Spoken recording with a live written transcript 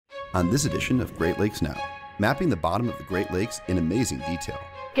on this edition of Great Lakes Now, mapping the bottom of the Great Lakes in amazing detail.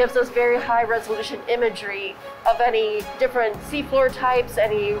 Gives us very high resolution imagery of any different seafloor types,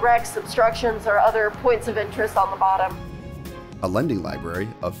 any wrecks, obstructions, or other points of interest on the bottom. A lending library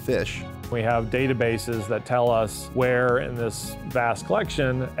of fish. We have databases that tell us where in this vast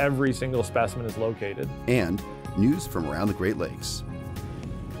collection every single specimen is located. And news from around the Great Lakes.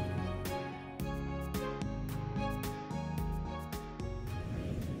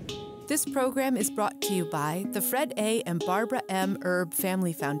 This program is brought to you by the Fred A. and Barbara M. Erb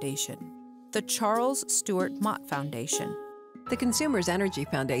Family Foundation, the Charles Stewart Mott Foundation. The Consumers Energy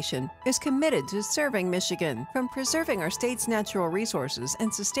Foundation is committed to serving Michigan, from preserving our state's natural resources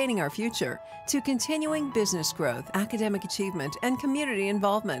and sustaining our future, to continuing business growth, academic achievement, and community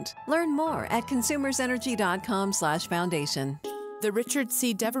involvement. Learn more at consumersenergy.com/foundation. The Richard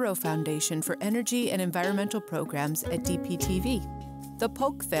C. Devereaux Foundation for Energy and Environmental Programs at DPTV. The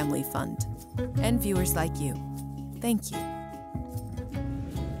Polk Family Fund, and viewers like you. Thank you.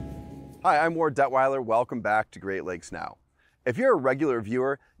 Hi, I'm Ward Detweiler. Welcome back to Great Lakes Now. If you're a regular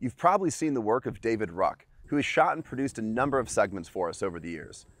viewer, you've probably seen the work of David Ruck, who has shot and produced a number of segments for us over the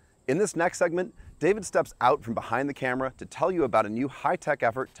years. In this next segment, David steps out from behind the camera to tell you about a new high-tech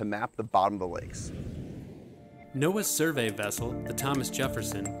effort to map the bottom of the lakes. NOAA's survey vessel, the Thomas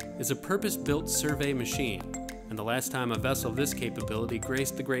Jefferson, is a purpose-built survey machine, and the last time a vessel of this capability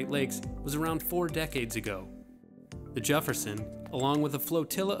graced the Great Lakes was around 4 decades ago. The Jefferson, along with a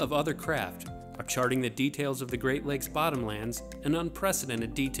flotilla of other craft, are charting the details of the Great Lakes bottomlands in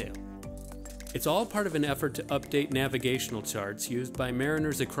unprecedented detail. It's all part of an effort to update navigational charts used by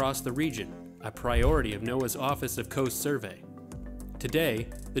mariners across the region, a priority of NOAA's Office of Coast Survey. Today,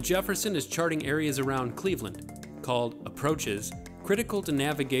 the Jefferson is charting areas around Cleveland, called approaches, critical to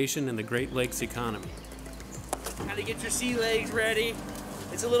navigation in the Great Lakes economy. Gotta get your sea legs ready.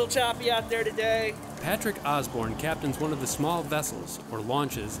 It's a little choppy out there today. Patrick Osborne captains one of the small vessels, or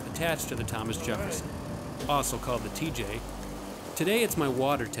launches, attached to the Thomas Jefferson, also called the TJ. Today it's my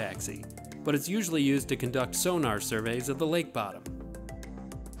water taxi, but it's usually used to conduct sonar surveys of the lake bottom.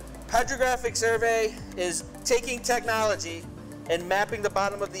 Hydrographic survey is taking technology and mapping the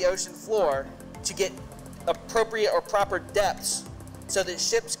bottom of the ocean floor to get appropriate or proper depths so that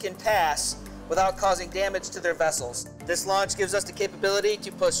ships can pass without causing damage to their vessels. This launch gives us the capability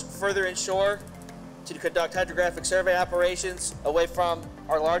to push further inshore to conduct hydrographic survey operations away from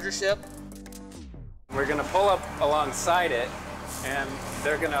our larger ship. We're going to pull up alongside it, and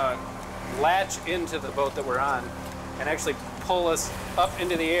they're going to latch into the boat that we're on and actually pull us up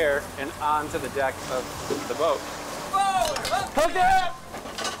into the air and onto the deck of the boat. Hook it up!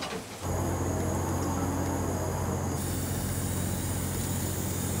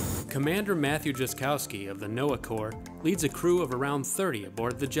 Commander Matthew Jaskowski of the NOAA Corps leads a crew of around 30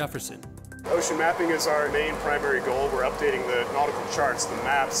 aboard the Jefferson. Ocean mapping is our main primary goal. We're updating the nautical charts, the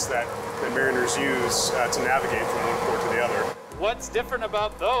maps that mariners use to navigate from one port to the other. What's different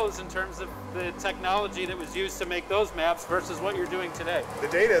about those in terms of the technology that was used to make those maps versus what you're doing today? The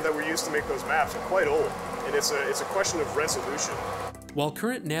data that were used to make those maps are quite old, and it's a question of resolution. While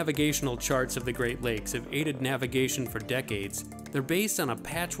current navigational charts of the Great Lakes have aided navigation for decades, they're based on a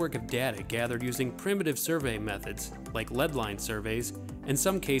patchwork of data gathered using primitive survey methods, like lead line surveys, in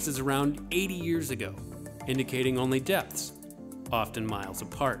some cases around 80 years ago, indicating only depths, often miles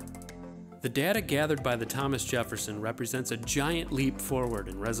apart. The data gathered by the Thomas Jefferson represents a giant leap forward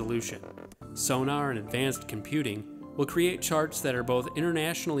in resolution. Sonar and advanced computing will create charts that are both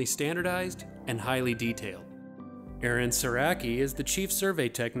internationally standardized and highly detailed. Erin Saraki is the chief survey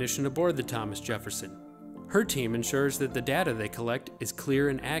technician aboard the Thomas Jefferson. Her team ensures that the data they collect is clear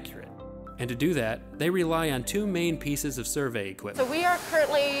and accurate. And to do that, they rely on 2 main pieces of survey equipment. So we are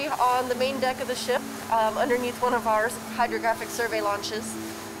currently on the main deck of the ship, underneath one of our hydrographic survey launches.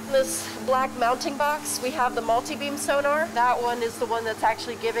 In this black mounting box, we have the multi-beam sonar. That one is the one that's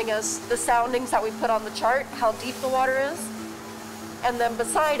actually giving us the soundings that we put on the chart, how deep the water is. And then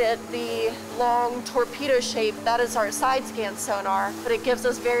beside it, the long torpedo shape, that is our side scan sonar, but it gives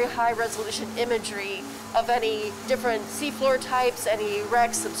us very high resolution imagery of any different seafloor types, any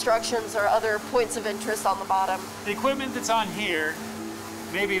wrecks, obstructions, or other points of interest on the bottom. The equipment that's on here,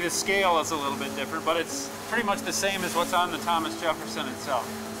 maybe the scale is a little bit different, but it's pretty much the same as what's on the Thomas Jefferson itself.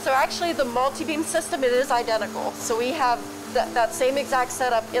 So actually the multi-beam system, it is identical. So we have that same exact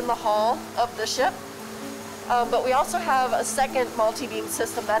setup in the hull of the ship. But we also have a second multi-beam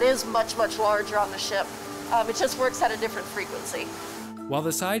system that is much, much larger on the ship. It just works at a different frequency. While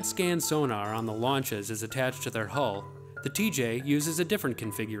the side scan sonar on the launches is attached to their hull, the TJ uses a different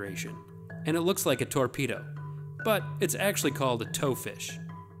configuration, and it looks like a torpedo, but it's actually called a towfish.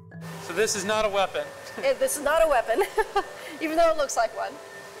 So this is not a weapon. This is not a weapon, even though it looks like one.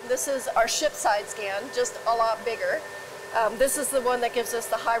 This is our ship side scan, just a lot bigger. This is the one that gives us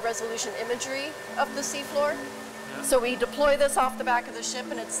the high resolution imagery of the seafloor. Yeah. So we deploy this off the back of the ship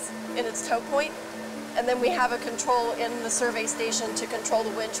in its tow point, and then we have a control in the survey station to control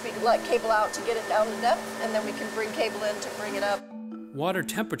the winch. We let cable out to get it down to depth, and then we can bring cable in to bring it up. Water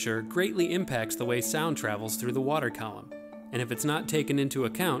temperature greatly impacts the way sound travels through the water column, and if it's not taken into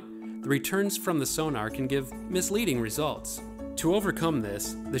account, the returns from the sonar can give misleading results. To overcome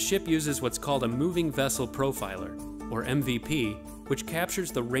this, the ship uses what's called a moving vessel profiler, or MVP, which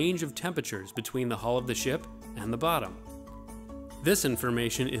captures the range of temperatures between the hull of the ship and the bottom. This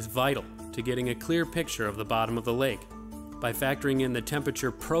information is vital to getting a clear picture of the bottom of the lake. By factoring in the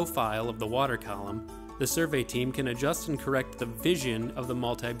temperature profile of the water column, the survey team can adjust and correct the vision of the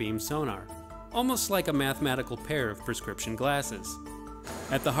multi-beam sonar, almost like a mathematical pair of prescription glasses.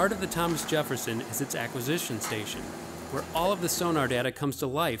 At the heart of the Thomas Jefferson is its acquisition station, where all of the sonar data comes to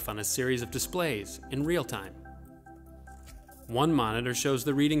life on a series of displays in real time. One monitor shows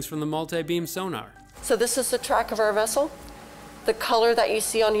the readings from the multi-beam sonar. So this is the track of our vessel. The color that you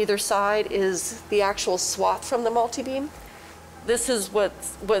see on either side is the actual swath from the multi-beam. This is what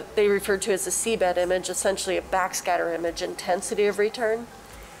they refer to as a seabed image, essentially a backscatter image, intensity of return.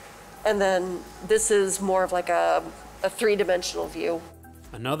 And then this is more of like a three-dimensional view.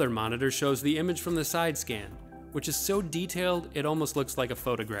 Another monitor shows the image from the side scan, which is so detailed it almost looks like a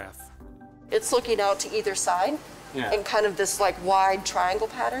photograph. It's looking out to either side in kind of this like wide triangle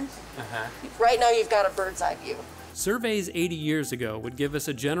pattern. Right now you've got a bird's eye view. Surveys 80 years ago would give us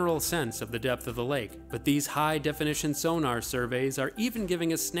a general sense of the depth of the lake, but these high-definition sonar surveys are even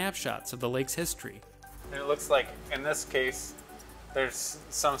giving us snapshots of the lake's history. And it looks like, in this case, there's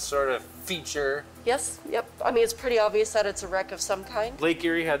some sort of feature. Yes, yep. I mean, it's pretty obvious that it's a wreck of some kind. Lake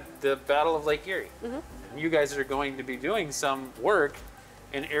Erie had the Battle of Lake Erie. And you guys are going to be doing some work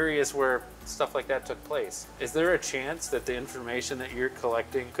in areas where stuff like that took place. Is there a chance that the information that you're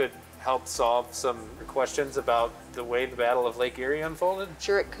collecting could help solve some questions about the way the Battle of Lake Erie unfolded?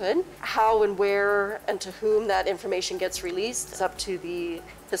 Sure it could. How and where and to whom that information gets released is up to the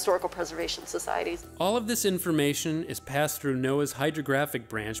historical preservation societies. All of this information is passed through NOAA's hydrographic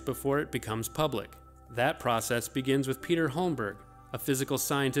branch before it becomes public. That process begins with Peter Holmberg, a physical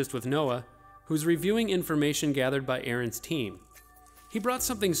scientist with NOAA, who's reviewing information gathered by Aaron's team. He brought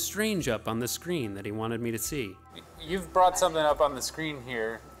something strange up on the screen that he wanted me to see. You've brought something up on the screen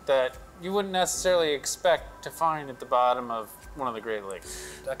here that you wouldn't necessarily expect to find at the bottom of one of the Great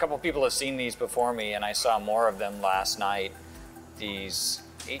Lakes. A couple people have seen these before me, and I saw more of them last night. These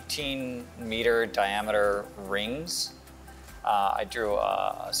 18-meter diameter rings. I drew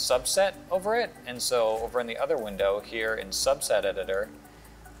a subset over it, and so over in the other window here in Subset Editor,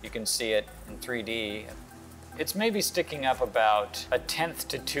 you can see it in 3D. It's maybe sticking up about 1/10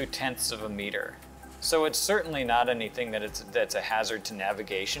 to 2/10 of a meter. So it's certainly not anything that's a hazard to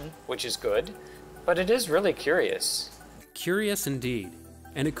navigation, which is good, but it is really curious. Curious indeed,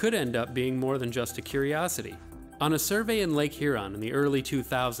 and it could end up being more than just a curiosity. On a survey in Lake Huron in the early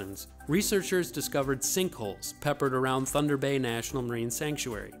 2000s, researchers discovered sinkholes peppered around Thunder Bay National Marine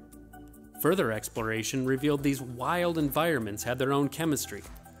Sanctuary. Further exploration revealed these wild environments had their own chemistry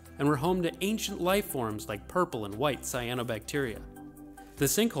and were home to ancient life forms like purple and white cyanobacteria. The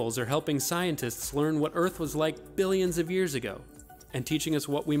sinkholes are helping scientists learn what Earth was like billions of years ago, and teaching us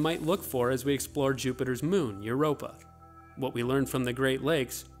what we might look for as we explore Jupiter's moon, Europa. What we learned from the Great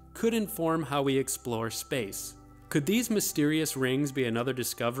Lakes could inform how we explore space. Could these mysterious rings be another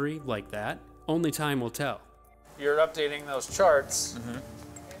discovery like that? Only time will tell. You're updating those charts,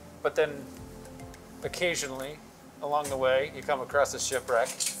 but then occasionally, along the way, you come across a shipwreck.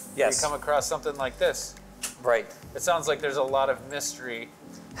 Yes. You come across something like this. Right. It sounds like there's a lot of mystery,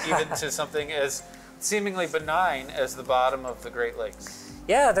 even to something as seemingly benign as the bottom of the Great Lakes.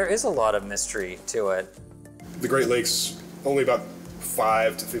 Yeah, there is a lot of mystery to it. The Great Lakes, only about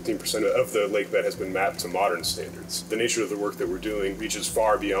 5 to 15% of the lake bed has been mapped to modern standards. The nature of the work that we're doing reaches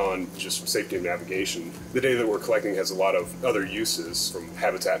far beyond just safety of navigation. The data that we're collecting has a lot of other uses, from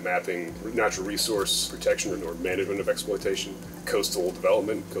habitat mapping, natural resource protection or management of exploitation, coastal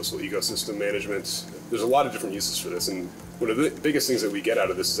development, coastal ecosystem management. There's a lot of different uses for this, and one of the biggest things that we get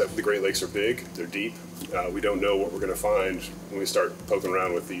out of this is that the Great Lakes are big, they're deep. We don't know what we're going to find when we start poking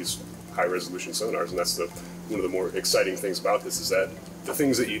around with these high-resolution sonars, and that's one of the more exciting things about this, is that the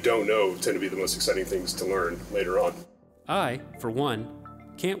things that you don't know tend to be the most exciting things to learn later on. I, for one,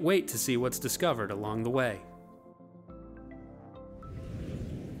 can't wait to see what's discovered along the way.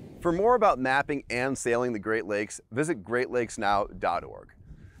 For more about mapping and sailing the Great Lakes, visit GreatLakesNow.org.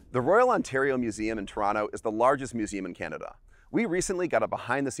 The Royal Ontario Museum in Toronto is the largest museum in Canada. We recently got a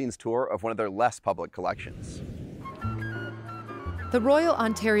behind-the-scenes tour of one of their less public collections. The Royal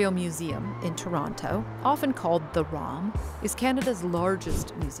Ontario Museum in Toronto, often called the ROM, is Canada's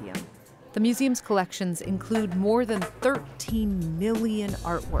largest museum. The museum's collections include more than 13 million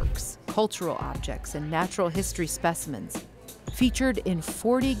artworks, cultural objects, and natural history specimens, featured in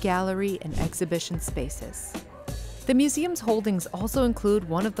 40 gallery and exhibition spaces. The museum's holdings also include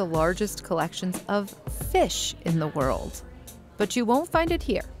one of the largest collections of fish in the world. But you won't find it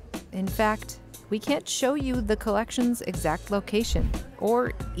here. In fact, we can't show you the collection's exact location,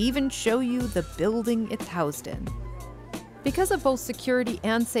 or even show you the building it's housed in. Because of both security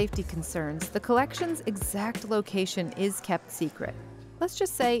and safety concerns, the collection's exact location is kept secret. Let's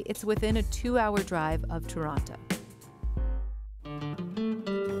just say it's within a 2-hour drive of Toronto.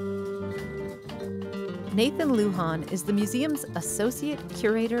 Nathan Lujan is the museum's associate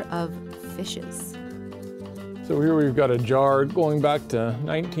curator of fishes. So here we've got a jar going back to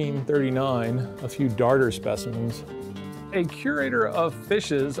 1939, a few darter specimens. A curator of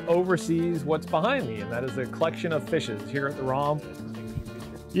fishes oversees what's behind me, and that is a collection of fishes here at the ROM.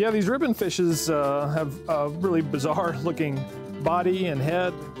 Yeah, these ribbon fishes have a really bizarre looking body and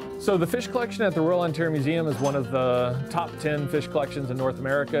head. So the fish collection at the Royal Ontario Museum is one of the top 10 fish collections in North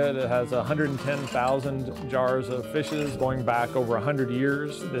America. It has 110,000 jars of fishes going back over 100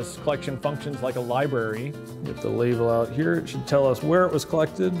 years. This collection functions like a library. Get the label out here. It should tell us where it was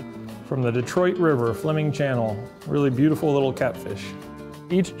collected. From the Detroit River, Fleming Channel. Really beautiful little catfish.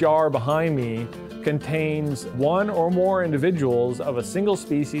 Each jar behind me contains one or more individuals of a single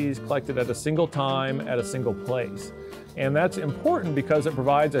species collected at a single time at a single place. And that's important because it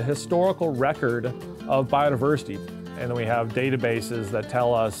provides a historical record of biodiversity. And then we have databases that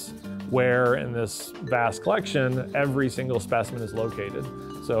tell us where in this vast collection every single specimen is located.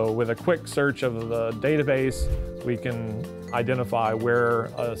 So with a quick search of the database, we can identify where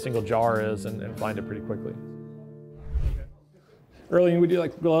a single jar is and find it pretty quickly. Early, would you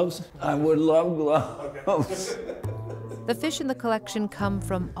like gloves? I would love gloves. The fish in the collection come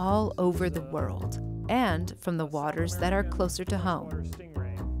from all over the world and from the waters that are closer to home.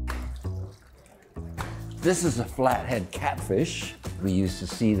 This is a flathead catfish. We used to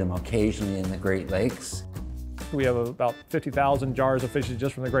see them occasionally in the Great Lakes. We have about 50,000 jars of fishes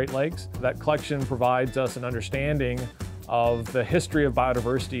just from the Great Lakes. That collection provides us an understanding of the history of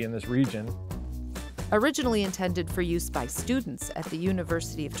biodiversity in this region. Originally intended for use by students at the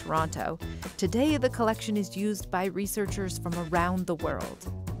University of Toronto, today the collection is used by researchers from around the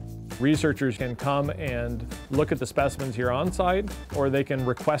world. Researchers can come and look at the specimens here on site, or they can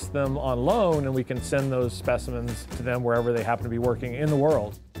request them on loan and we can send those specimens to them wherever they happen to be working in the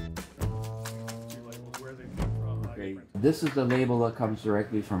world. Okay. This is the label that comes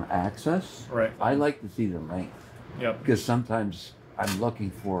directly from Access. Right. I like to see the length. Yep. Because sometimes I'm looking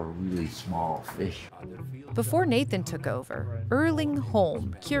for a really small fish. Before Nathan took over, Erling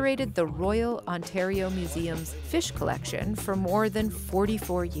Holm curated the Royal Ontario Museum's fish collection for more than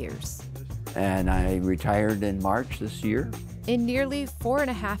 44 years. And I retired in March this year. In nearly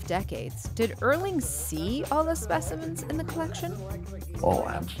 4.5 decades, did Erling see all the specimens in the collection? Oh,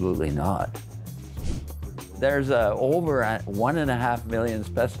 absolutely not. There's over 1.5 million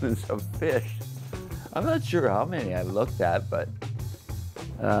specimens of fish. I'm not sure how many I looked at, but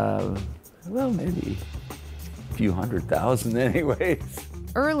well, maybe a few 100,000 anyways.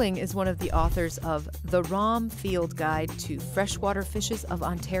 Erling is one of the authors of The ROM Field Guide to Freshwater Fishes of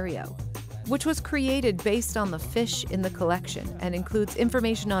Ontario, which was created based on the fish in the collection and includes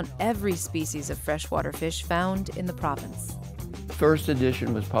information on every species of freshwater fish found in the province. First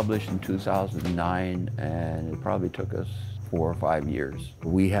edition was published in 2009, and it probably took us 4 or 5 years.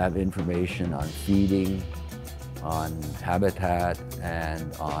 We have information on feeding, on habitat,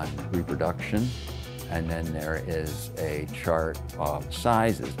 and on reproduction. And then there is a chart of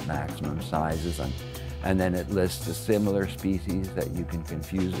sizes, maximum sizes, and then it lists the similar species that you can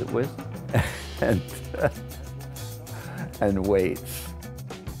confuse it with, and weights.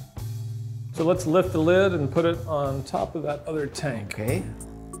 So let's lift the lid and put it on top of that other tank. Okay.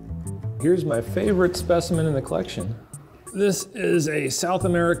 Here's my favorite specimen in the collection. This is a South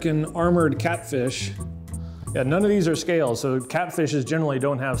American armored catfish. Yeah, none of these are scales, so catfishes generally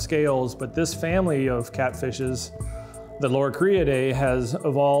don't have scales, but this family of catfishes, the Loricreidae, has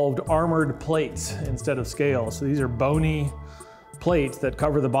evolved armored plates instead of scales. So these are bony plates that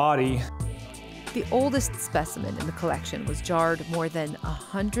cover the body. The oldest specimen in the collection was jarred more than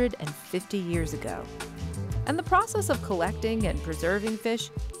 150 years ago. And the process of collecting and preserving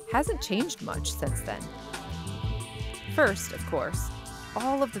fish hasn't changed much since then. First, of course,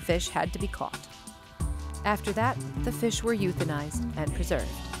 all of the fish had to be caught. After that, the fish were euthanized and preserved.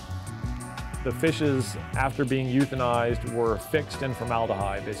 The fishes, after being euthanized, were fixed in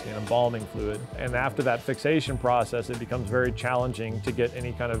formaldehyde, basically an embalming fluid. And after that fixation process, it becomes very challenging to get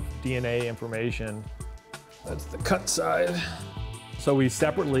any kind of DNA information. That's the cut side. So we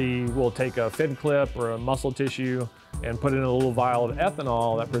separately will take a fin clip or a muscle tissue and put it in a little vial of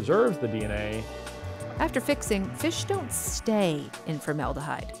ethanol that preserves the DNA. After fixing, fish don't stay in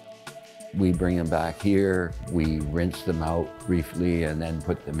formaldehyde. We bring them back here, we rinse them out briefly, and then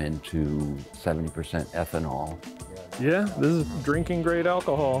put them into 70% ethanol. Yeah, this is drinking grade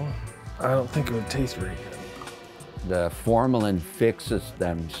alcohol. I don't think it would taste very good. The formalin fixes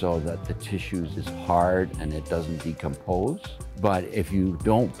them so that the tissues is hard and it doesn't decompose. But if you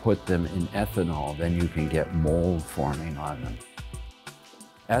don't put them in ethanol, then you can get mold forming on them.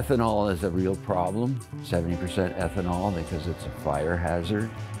 Ethanol is a real problem, 70% ethanol, because it's a fire hazard.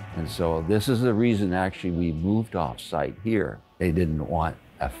 And so this is the reason actually we moved off site here. They didn't want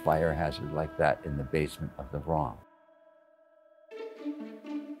a fire hazard like that in the basement of the ROM.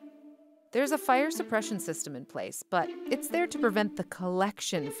 There's a fire suppression system in place, but it's there to prevent the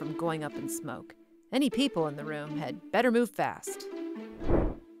collection from going up in smoke. Any people in the room had better move fast.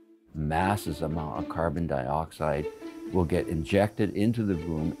 Massive amount of carbon dioxide will get injected into the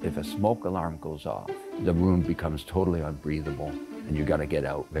room if a smoke alarm goes off. The room becomes totally unbreathable, and you got to get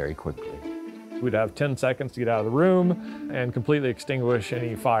out very quickly. We'd have 10 seconds to get out of the room and completely extinguish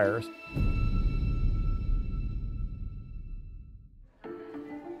any fires.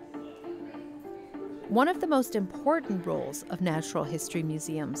 One of the most important roles of natural history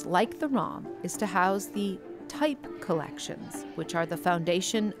museums, like the ROM, is to house the type collections, which are the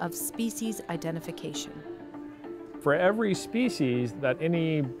foundation of species identification. For every species that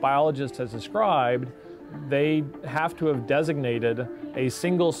any biologist has described, they have to have designated a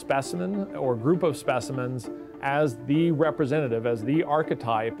single specimen or group of specimens as the representative, as the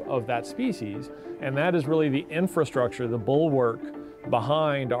archetype of that species. And that is really the infrastructure, the bulwark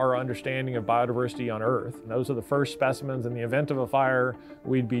behind our understanding of biodiversity on Earth. And those are the first specimens. In the event of a fire,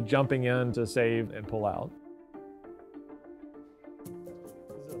 we'd be jumping in to save and pull out.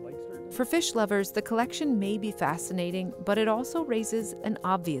 For fish lovers, the collection may be fascinating, but it also raises an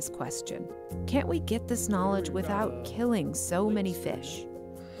obvious question. Can't we get this knowledge without killing so many fish?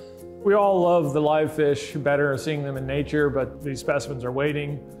 We all love the live fish better, seeing them in nature, but these specimens are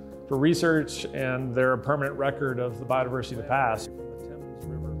waiting for research, and they're a permanent record of the biodiversity of the past.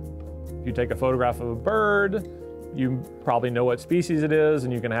 If you take a photograph of a bird, you probably know what species it is,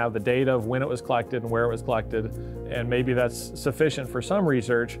 and you can have the data of when it was collected and where it was collected, and maybe that's sufficient for some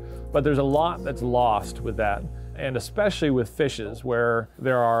research, but there's a lot that's lost with that, and especially with fishes, where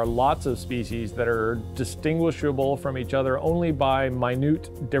there are lots of species that are distinguishable from each other only by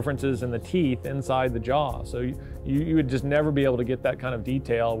minute differences in the teeth inside the jaw. So you would just never be able to get that kind of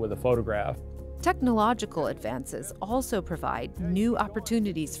detail with a photograph. Technological advances also provide new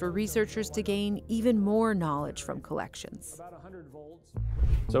opportunities for researchers to gain even more knowledge from collections. About 100 volts.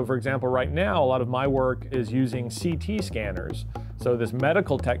 So for example, right now, a lot of my work is using CT scanners. So this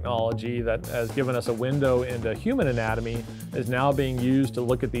medical technology that has given us a window into human anatomy is now being used to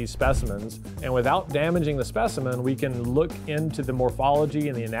look at these specimens. And without damaging the specimen, we can look into the morphology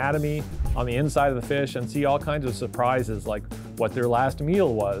and the anatomy on the inside of the fish and see all kinds of surprises, like what their last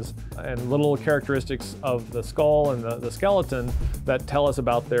meal was, and little characteristics of the skull and the skeleton that tell us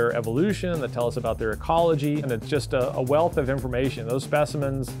about their evolution, that tell us about their ecology, and it's just a wealth of information. Those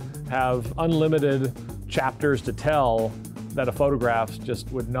specimens have unlimited chapters to tell that a photograph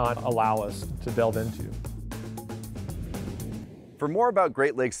just would not allow us to delve into. For more about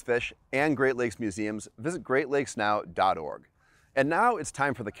Great Lakes fish and Great Lakes museums, visit greatlakesnow.org. And now it's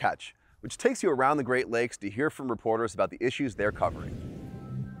time for The Catch, which takes you around the Great Lakes to hear from reporters about the issues they're covering.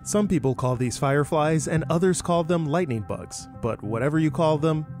 Some people call these fireflies and others call them lightning bugs, but whatever you call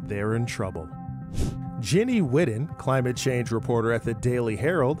them, they're in trouble. Ginny Whitten, climate change reporter at the Daily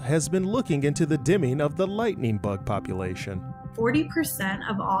Herald, has been looking into the dimming of the lightning bug population. 40%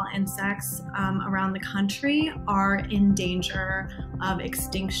 of all insects around the country are in danger of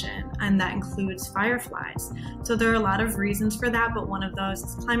extinction, and that includes fireflies. So there are a lot of reasons for that, but one of those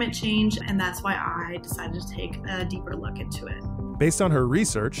is climate change, and that's why I decided to take a deeper look into it. Based on her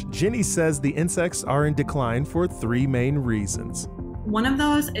research, Ginny says the insects are in decline for 3 main reasons. One of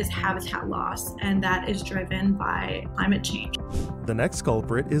those is habitat loss, and that is driven by climate change. The next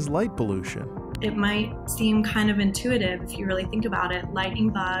culprit is light pollution. It might seem kind of intuitive if you really think about it. Lightning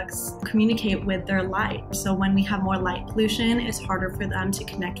bugs communicate with their light. So when we have more light pollution, it's harder for them to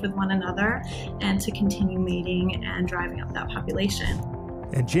connect with one another and to continue mating and driving up that population.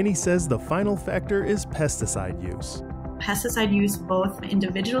 And Ginny says the final factor is pesticide use. Pesticide use both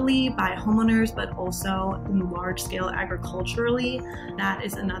individually by homeowners, but also in large scale agriculturally. That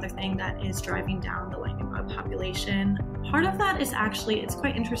is another thing that is driving down the lightning bug population. Part of that is actually, it's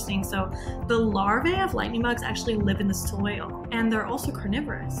quite interesting. So the larvae of lightning bugs actually live in the soil, and they're also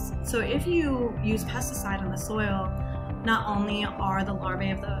carnivorous. So if you use pesticide on the soil, not only are the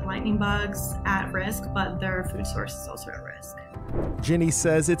larvae of the lightning bugs at risk, but their food source is also at risk. Ginny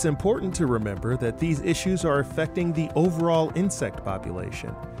says it's important to remember that these issues are affecting the overall insect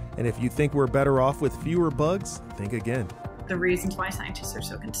population. And if you think we're better off with fewer bugs, think again. The reasons why scientists are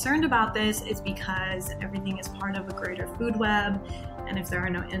so concerned about this is because everything is part of a greater food web. And if there are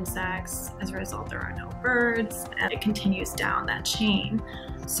no insects, as a result, there are no birds, and it continues down that chain.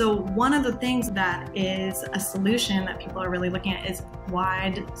 So one of the things that is a solution that people are really looking at is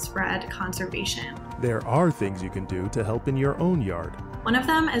widespread conservation. There are things you can do to help in your own yard. One of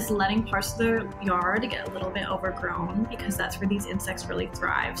them is letting parts of the yard get a little bit overgrown, because that's where these insects really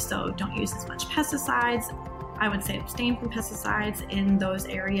thrive. So don't use as much pesticides. I would say abstain from pesticides in those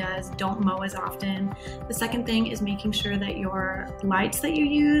areas. Don't mow as often. The second thing is making sure that your lights that you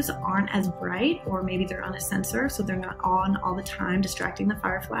use aren't as bright, or maybe they're on a sensor so they're not on all the time distracting the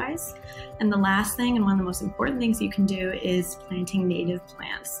fireflies. And the last thing, and one of the most important things you can do, is planting native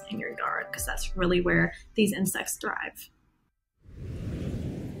plants in your yard, because that's really where these insects thrive.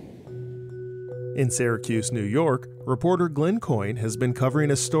 In Syracuse, New York, reporter Glenn Coyne has been covering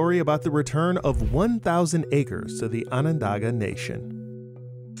a story about the return of 1,000 acres to the Onondaga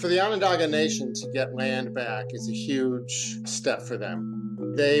Nation. For the Onondaga Nation to get land back is a huge step for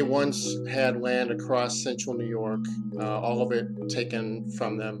them. They once had land across central New York, all of it taken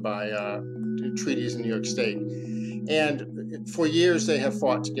from them by treaties in New York State. And for years they have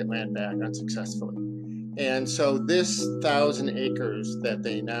fought to get land back unsuccessfully. And so this 1,000 acres that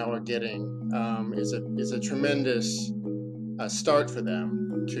they now are getting is a tremendous start for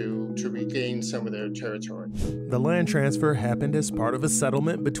them to regain some of their territory. The land transfer happened as part of a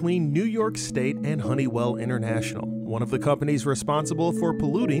settlement between New York State and Honeywell International, one of the companies responsible for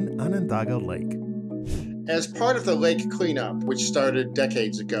polluting Onondaga Lake. As part of the lake cleanup, which started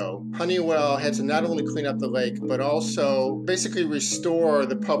decades ago, Honeywell had to not only clean up the lake, but also basically restore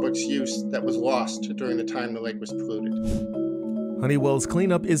the public's use that was lost during the time the lake was polluted. Honeywell's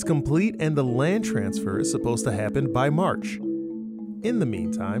cleanup is complete, and the land transfer is supposed to happen by March. In the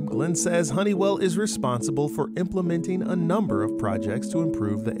meantime, Glenn says Honeywell is responsible for implementing a number of projects to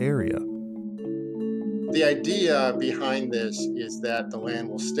improve the area. The idea behind this is that the land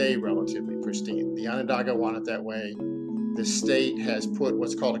will stay relatively pristine. The Onondaga want it that way. The state has put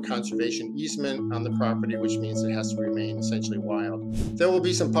what's called a conservation easement on the property, which means it has to remain essentially wild. There will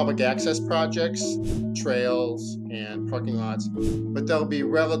be some public access projects, trails and parking lots, but they'll be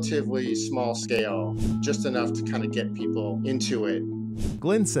relatively small scale, just enough to kind of get people into it.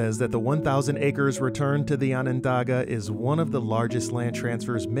 Glenn says that the 1,000 acres returned to the Onondaga is one of the largest land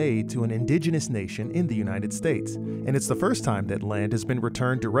transfers made to an indigenous nation in the United States, and it's the first time that land has been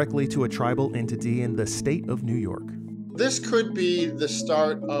returned directly to a tribal entity in the state of New York. This could be the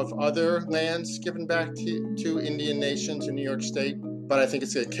start of other lands given back to Indian nations in New York State, but I think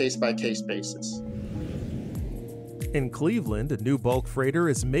it's a case-by-case basis. In Cleveland, a new bulk freighter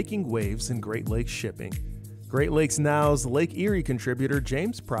is making waves in Great Lakes shipping. Great Lakes Now's Lake Erie contributor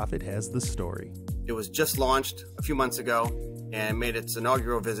James Proffitt has the story. It was just launched a few months ago and made its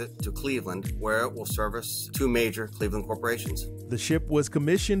inaugural visit to Cleveland, where it will service two major Cleveland corporations. The ship was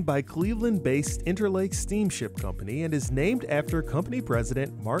commissioned by Cleveland-based Interlake Steamship Company and is named after company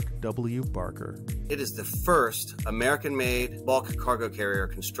president Mark W. Barker. It is the first American-made bulk cargo carrier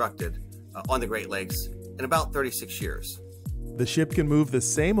constructed on the Great Lakes in about 36 years. The ship can move the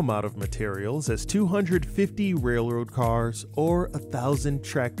same amount of materials as 250 railroad cars or 1,000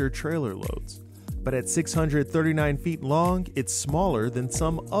 tractor-trailer loads. But at 639 feet long, it's smaller than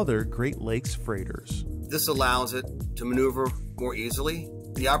some other Great Lakes freighters. This allows it to maneuver more easily.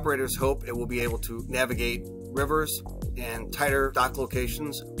 The operators hope it will be able to navigate rivers and tighter dock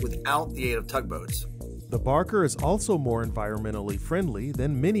locations without the aid of tugboats. The Barker is also more environmentally friendly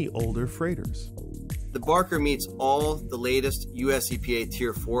than many older freighters. The Barker meets all the latest US EPA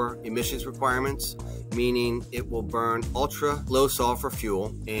Tier 4 emissions requirements, meaning it will burn ultra low sulfur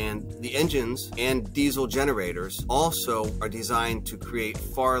fuel, and the engines and diesel generators also are designed to create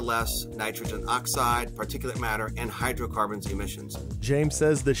far less nitrogen oxide, particulate matter, and hydrocarbons emissions. James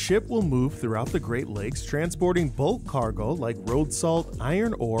says the ship will move throughout the Great Lakes, transporting bulk cargo like road salt,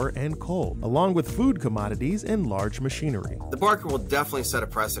 iron ore, and coal, along with food commodities and large machinery. The Barker will definitely set a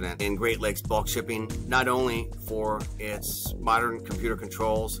precedent in Great Lakes bulk shipping, not only for its modern computer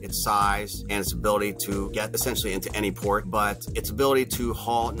controls, its size, and its ability to get essentially into any port, but its ability to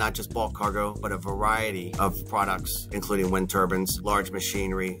haul not just bulk cargo, but a variety of products, including wind turbines, large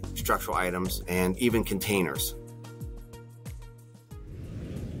machinery, structural items, and even containers.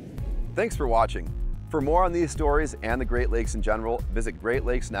 Thanks for watching. For more on these stories and the Great Lakes in general, visit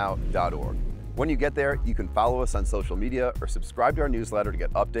greatlakesnow.org. When you get there, you can follow us on social media or subscribe to our newsletter to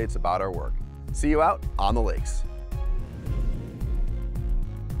get updates about our work. See you out on the lakes.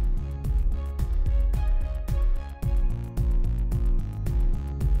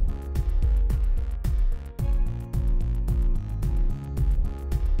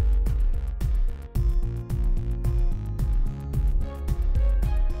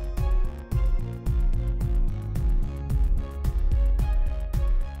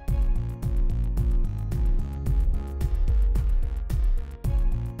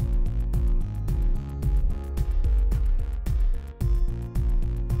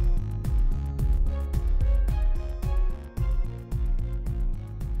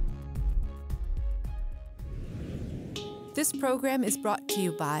 This program is brought to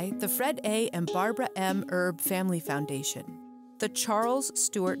you by the Fred A. and Barbara M. Erb Family Foundation, the Charles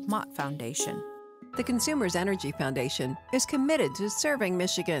Stewart Mott Foundation. The Consumers Energy Foundation is committed to serving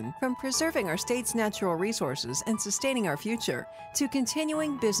Michigan, from preserving our state's natural resources and sustaining our future, to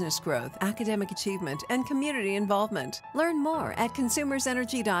continuing business growth, academic achievement, and community involvement. Learn more at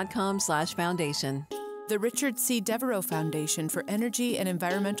consumersenergy.com/foundation. The Richard C. Devereaux Foundation for Energy and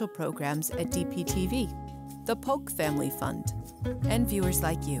Environmental Programs at DPTV. The Polk Family Fund, and viewers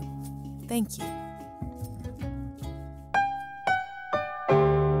like you. Thank you.